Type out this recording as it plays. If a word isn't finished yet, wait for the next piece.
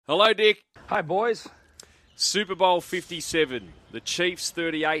Hello, Dick. Hi, boys. Super Bowl 57, the Chiefs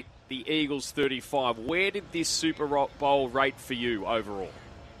 38, the Eagles 35. Where did this Super Bowl rate for you overall?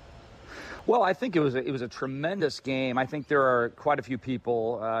 Well, I think it was a tremendous game. I think there are quite a few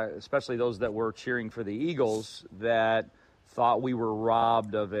people, especially those that were cheering for the Eagles, that thought we were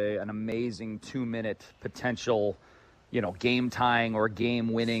robbed of an amazing 2-minute potential, game-tying or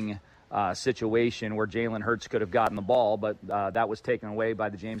game-winning situation where Jalen Hurts could have gotten the ball, but that was taken away by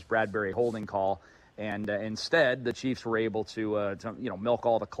the James Bradbury holding call. And instead, the Chiefs were able to milk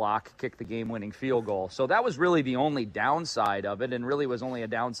all the clock, kick the game-winning field goal. So that was really the only downside of it, and really was only a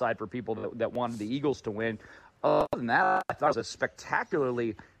downside for people that wanted the Eagles to win. Other than that, I thought it was a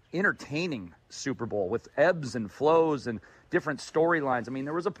spectacularly entertaining Super Bowl with ebbs and flows and different storylines. I mean,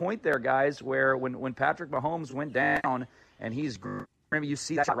 there was a point there, guys, where when Patrick Mahomes went down and you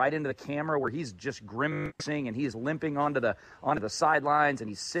see that right into the camera where he's just grimacing and he's limping onto the sidelines and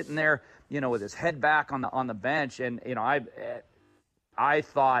he's sitting there, with his head back on the bench. And I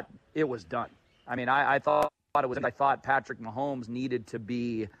thought it was done. I mean, I thought Patrick Mahomes needed to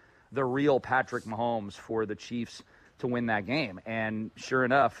be the real Patrick Mahomes for the Chiefs to win that game. And sure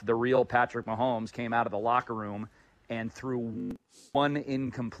enough, the real Patrick Mahomes came out of the locker room and threw one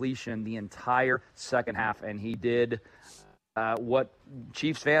incompletion the entire second half, and he did what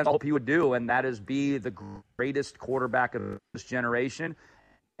Chiefs fans hope he would do, and that is be the greatest quarterback of this generation,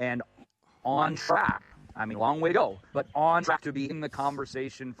 and on track. I mean, long way to go, but on track to be in the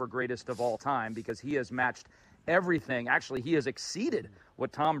conversation for greatest of all time, because he has matched everything. Actually, he has exceeded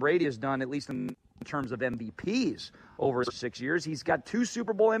what Tom Brady has done, at least in terms of MVPs over 6 years. He's got 2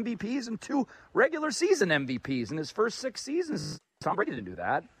 Super Bowl MVPs and 2 regular season MVPs in his first 6 seasons. Tom Brady didn't do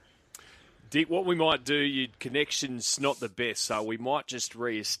that. Dick, what we might do, your connection's not the best, so we might just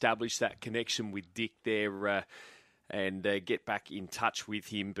re-establish that connection with Dick there and get back in touch with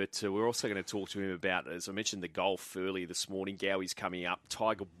him. But we're also going to talk to him about, as I mentioned, the golf earlier this morning. Gowie's coming up.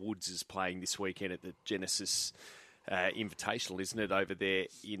 Tiger Woods is playing this weekend at the Genesis Invitational, isn't it, over there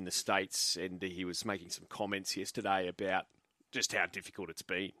in the States? And he was making some comments yesterday about just how difficult it's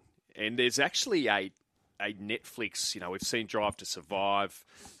been. And there's actually a Netflix, we've seen Drive to Survive.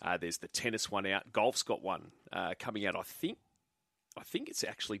 There's the tennis one out. Golf's got one coming out. I think it's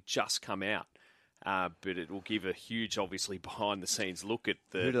actually just come out, but it will give a huge, obviously, behind-the-scenes look at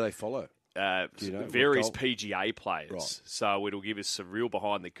the... Who do they follow? Various PGA players. Right. So it'll give us some real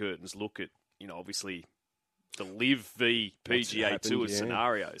behind-the-curtains look at, obviously, the Live v PGA Tour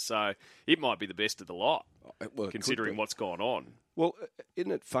scenario. So it might be the best of the lot, considering what's gone on. Well,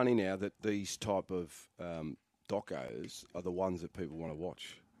 isn't it funny now that these type of docos are the ones that people want to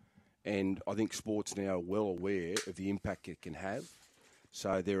watch? And I think sports now are well aware of the impact it can have,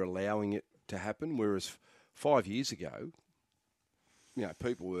 so they're allowing it to happen. Whereas 5 years ago,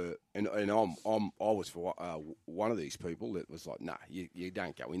 people were, and I was one of these people that was like, nah, you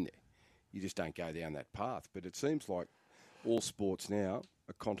don't go in there. You just don't go down that path. But it seems like all sports now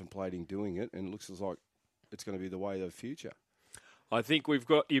are contemplating doing it, and it looks like it's going to be the way of the future. I think we've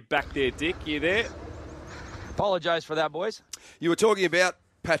got you back there, Dick. You there? Apologize for that, boys. You were talking about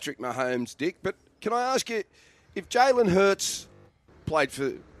Patrick Mahomes, Dick, but can I ask you, if Jalen Hurts played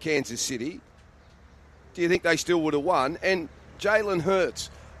for Kansas City, do you think they still would have won? And Jalen Hurts,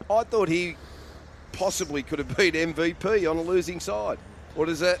 I thought he possibly could have beat MVP on a losing side. Or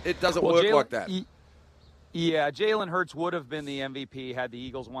does that? It doesn't work like that. Yeah, Jalen Hurts would have been the MVP had the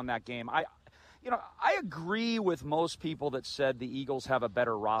Eagles won that game. I agree with most people that said the Eagles have a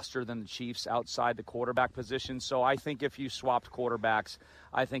better roster than the Chiefs outside the quarterback position. So I think if you swapped quarterbacks,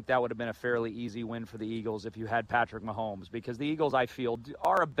 I think that would have been a fairly easy win for the Eagles if you had Patrick Mahomes, because the Eagles, I feel,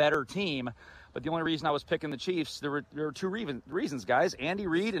 are a better team. But the only reason I was picking the Chiefs, there were 2 reasons, guys: Andy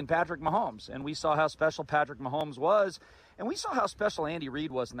Reid and Patrick Mahomes. And we saw how special Patrick Mahomes was, and we saw how special Andy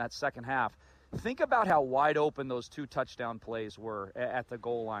Reid was in that second half. Think about how wide open those 2 touchdown plays were at the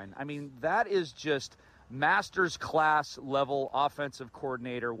goal line. I mean, that is just master's class level offensive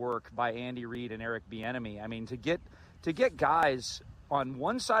coordinator work by Andy Reid and Eric Bieniemy. I mean, to get guys on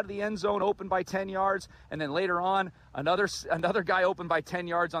one side of the end zone open by 10 yards, and then later on another guy open by 10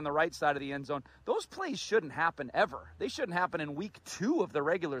 yards on the right side of the end zone. Those plays shouldn't happen ever. They shouldn't happen in week 2 of the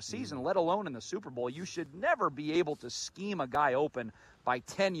regular season, let alone in the Super Bowl. You should never be able to scheme a guy open by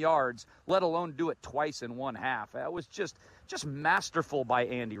 10 yards, let alone do it twice in one half. That was just masterful by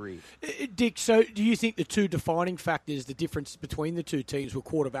Andy Reid. Dick, so do you think the 2 defining factors, the difference between the 2 teams, were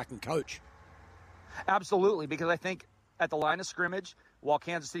quarterback and coach? Absolutely, because I think at the line of scrimmage, while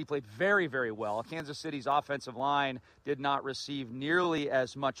Kansas City played very, very well, Kansas City's offensive line did not receive nearly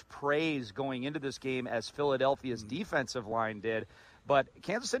as much praise going into this game as Philadelphia's defensive line did. But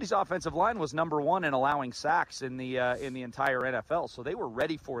Kansas City's offensive line was number 1 in allowing sacks in the entire NFL, so they were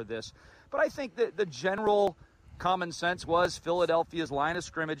ready for this. But I think that the general common sense was Philadelphia's line of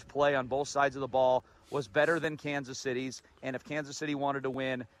scrimmage play on both sides of the ball was better than Kansas City's, and if Kansas City wanted to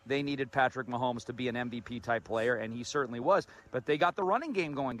win, they needed Patrick Mahomes to be an MVP-type player, and he certainly was. But they got the running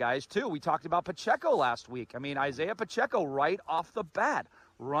game going, guys, too. We talked about Pacheco last week. I mean, Isaiah Pacheco right off the bat,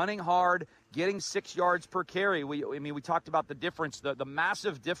 running hard, getting 6 yards per carry. We talked about the difference, the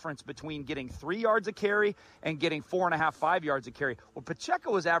massive difference between getting 3 yards a carry and getting 4.5, 5 yards a carry. Well,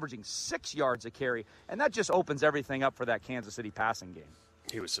 Pacheco was averaging 6 yards a carry, and that just opens everything up for that Kansas City passing game.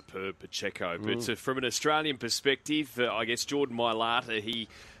 He was superb, Pacheco. But from an Australian perspective, I guess Jordan Mailata, he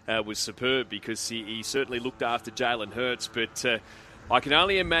was superb because he certainly looked after Jalen Hurts. But I can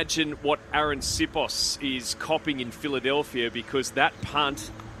only imagine what Aaron Sipos is copping in Philadelphia because that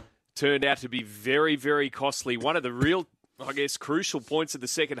punt turned out to be very, very costly. One of the real, I guess, crucial points of the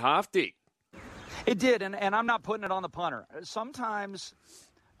second half, Dick. It did, and I'm not putting it on the punter. Sometimes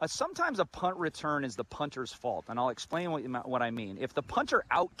a punt return is the punter's fault, and I'll explain what I mean. If the punter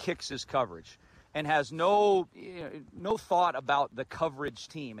outkicks his coverage and has no thought about the coverage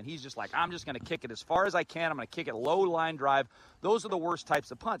team, and he's just like, I'm just going to kick it as far as I can, I'm going to kick it low line drive, those are the worst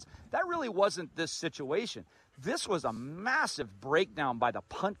types of punts. That really wasn't this situation. This was a massive breakdown by the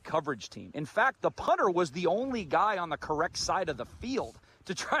punt coverage team. In fact, the punter was the only guy on the correct side of the field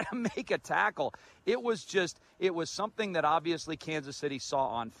to try to make a tackle. It was something that obviously Kansas City saw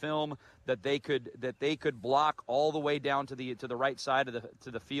on film that they could block all the way down to the right side of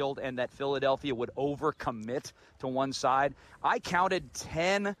the field, and that Philadelphia would overcommit to one side. I counted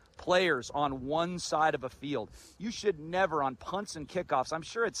 10 players on one side of a field. You should never, on punts and kickoffs, I'm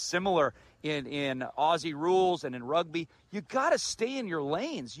sure it's similar in Aussie rules and in rugby, you got to stay in your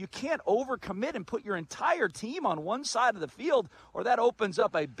lanes. You can't overcommit and put your entire team on one side of the field, or that opens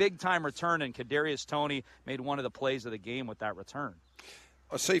up a big-time return, and Kadarius Toney made one of the plays of the game with that return.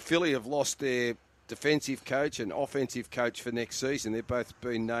 I see Philly have lost their defensive coach and offensive coach for next season. They've both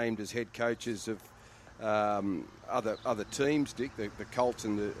been named as head coaches of other teams, Dick, the Colts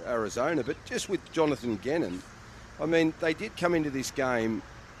and the Arizona. But just with Jonathan Gannon, I mean, they did come into this game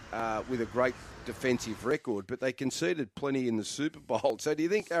with a great defensive record, but they conceded plenty in the Super Bowl. So do you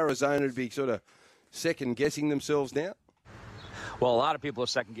think Arizona would be sort of second-guessing themselves now? Well, a lot of people are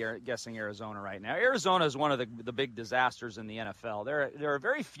second-guessing Arizona right now. Arizona is one of the big disasters in the NFL. There are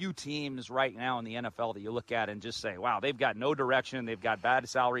very few teams right now in the NFL that you look at and just say, wow, they've got no direction, they've got bad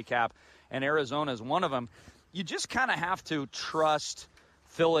salary cap, and Arizona is one of them. You just kind of have to trust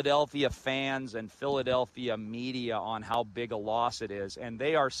Philadelphia fans and Philadelphia media on how big a loss it is, and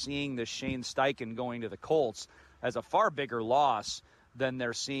they are seeing the Shane Steichen going to the Colts as a far bigger loss than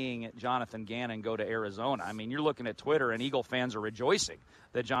they're seeing Jonathan Gannon go to Arizona. I mean, you're looking at Twitter, and Eagle fans are rejoicing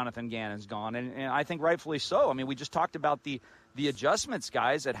that Jonathan Gannon's gone, and I think rightfully so. I mean, we just talked about the adjustments,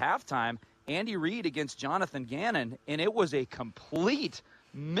 guys, at halftime. Andy Reid against Jonathan Gannon, and it was a complete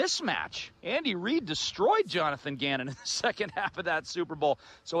mismatch. Andy Reid destroyed Jonathan Gannon in the second half of that Super Bowl.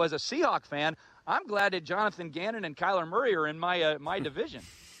 So as a Seahawk fan, I'm glad that Jonathan Gannon and Kyler Murray are in my division.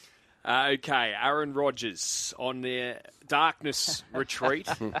 Okay, Aaron Rodgers on their darkness retreat.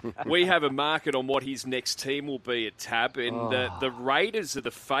 We have a market on what his next team will be at Tab, and the Raiders are the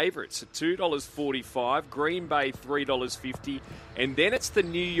favourites at $2.45, Green Bay $3.50, and then it's the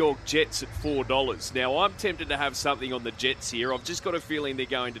New York Jets at $4. Now, I'm tempted to have something on the Jets here. I've just got a feeling they're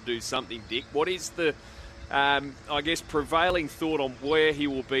going to do something, Dick. What is the, prevailing thought on where he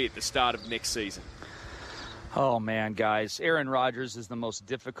will be at the start of next season? Oh, man, guys. Aaron Rodgers is the most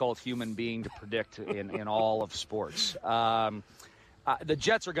difficult human being to predict in all of sports. The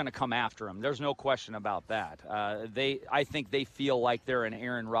Jets are going to come after him. There's no question about that. I think they feel like they're an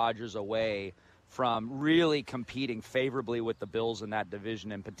Aaron Rodgers away from really competing favorably with the Bills in that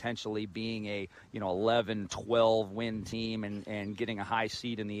division and potentially being a 11, 12 win team and getting a high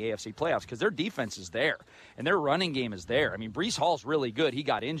seed in the AFC playoffs, because their defense is there and their running game is there. I mean, Breece Hall's really good. He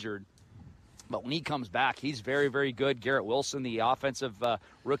got injured. But when he comes back, he's very, very good. Garrett Wilson, the offensive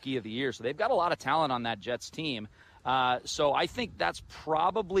rookie of the year. So they've got a lot of talent on that Jets team. So I think that's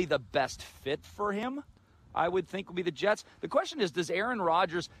probably the best fit for him, I would think, would be the Jets. The question is, does Aaron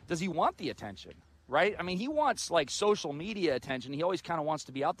Rodgers, does he want the attention, right? I mean, he wants, like, social media attention. He always kind of wants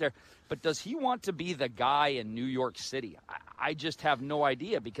to be out there. But does he want to be the guy in New York City? I just have no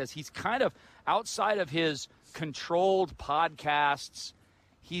idea, because he's kind of outside of his controlled podcasts.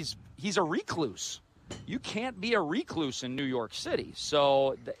 He's a recluse. you can't be a recluse in New York City.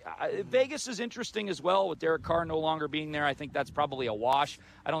 So Vegas is interesting as well with Derek Carr no longer being there. I think that's probably a wash.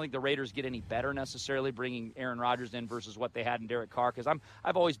 I don't think the Raiders get any better necessarily bringing Aaron Rodgers in versus what they had in Derek Carr, because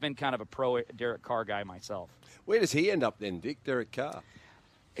I've always been kind of a pro Derek Carr guy myself. Where does he end up then, Dick, Derek Carr?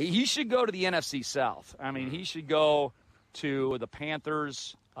 He should go to the NFC South. I mean, he should go to the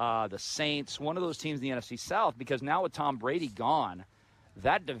Panthers, the Saints, one of those teams in the NFC South, because now with Tom Brady gone,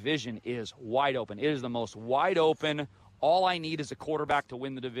 that division is wide open. It is the most wide open, all I need is a quarterback to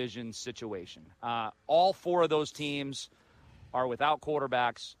win the division situation. All four of those teams are without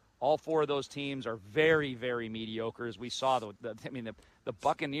quarterbacks. All four of those teams are very, very mediocre. As we saw, the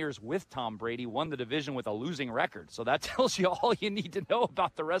Buccaneers with Tom Brady won the division with a losing record. So that tells you all you need to know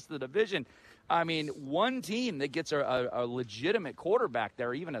about the rest of the division. I mean, one team that gets a legitimate quarterback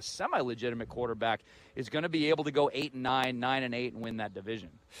there, even a semi-legitimate quarterback, is going to be able to go 8-9, 9-8, and win that division.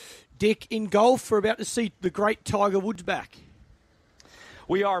 Dick, in golf, we're about to see the great Tiger Woods back.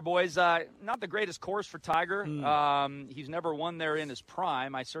 We are, boys. Not the greatest course for Tiger. He's never won there in his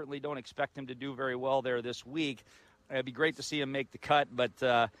prime. I certainly don't expect him to do very well there this week. It'd be great to see him make the cut, but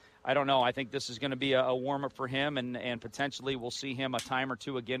I don't know. I think this is going to be a warm-up for him, and potentially we'll see him a time or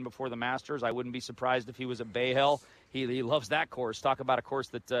two again before the Masters. I wouldn't be surprised if he was at Bay Hill. He loves that course. Talk about a course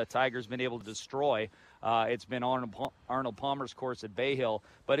that Tiger's been able to destroy. It's been Arnold Palmer's course at Bay Hill.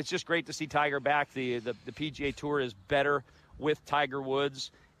 But it's just great to see Tiger back. The PGA Tour is better with Tiger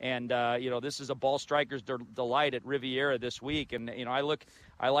Woods. And, this is a ball striker's delight at Riviera this week. And,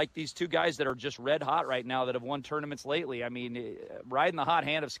 I like these two guys that are just red hot right now that have won tournaments lately. I mean, riding the hot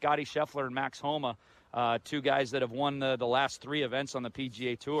hand of Scotty Scheffler and Max Homa, two guys that have won the last three events on the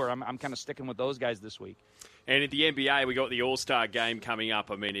PGA Tour. I'm kind of sticking with those guys this week. And in the NBA, we got the All-Star game coming up.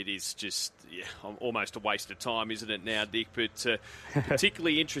 I mean, it is just almost a waste of time, isn't it now, Dick? But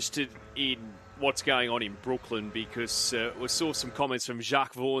particularly interested in what's going on in Brooklyn, because we saw some comments from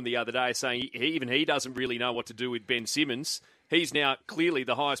Jacques Vaughn the other day saying even he doesn't really know what to do with Ben Simmons. He's now clearly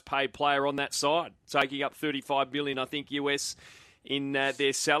the highest paid player on that side, taking up $35 million, I think, US in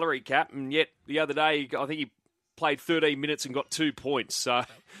their salary cap. And yet the other day, I think he played 13 minutes and got 2 points. So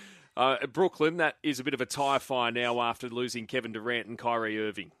Brooklyn, that is a bit of a tire fire now after losing Kevin Durant and Kyrie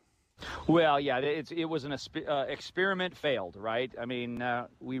Irving. Well, yeah, it was an experiment failed, right? I mean,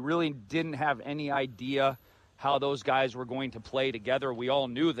 we really didn't have any idea how those guys were going to play together. We all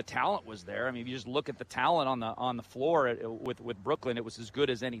knew the talent was there. I mean, if you just look at the talent on the floor with Brooklyn, it was as good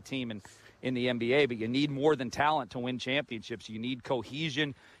as any team in the NBA. But you need more than talent to win championships. You need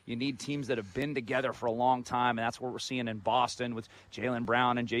cohesion. You need teams that have been together for a long time, and that's what we're seeing in Boston with Jaylen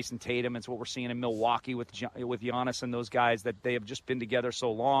Brown and Jason Tatum. It's what we're seeing in Milwaukee with Giannis and those guys, that they have just been together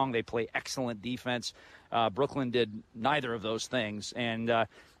so long. They play excellent defense. Brooklyn did neither of those things, and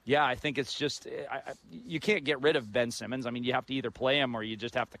yeah, I think it's just you can't get rid of Ben Simmons. I mean, you have to either play him or you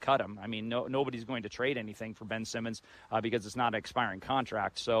just have to cut him. I mean, nobody's going to trade anything for Ben Simmons because it's not an expiring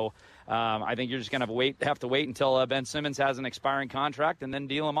contract. So I think you're just going to have to wait until Ben Simmons has an expiring contract and then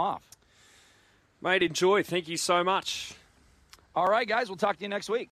deal him off. Mate, enjoy. Thank you so much. All right, guys. We'll talk to you next week.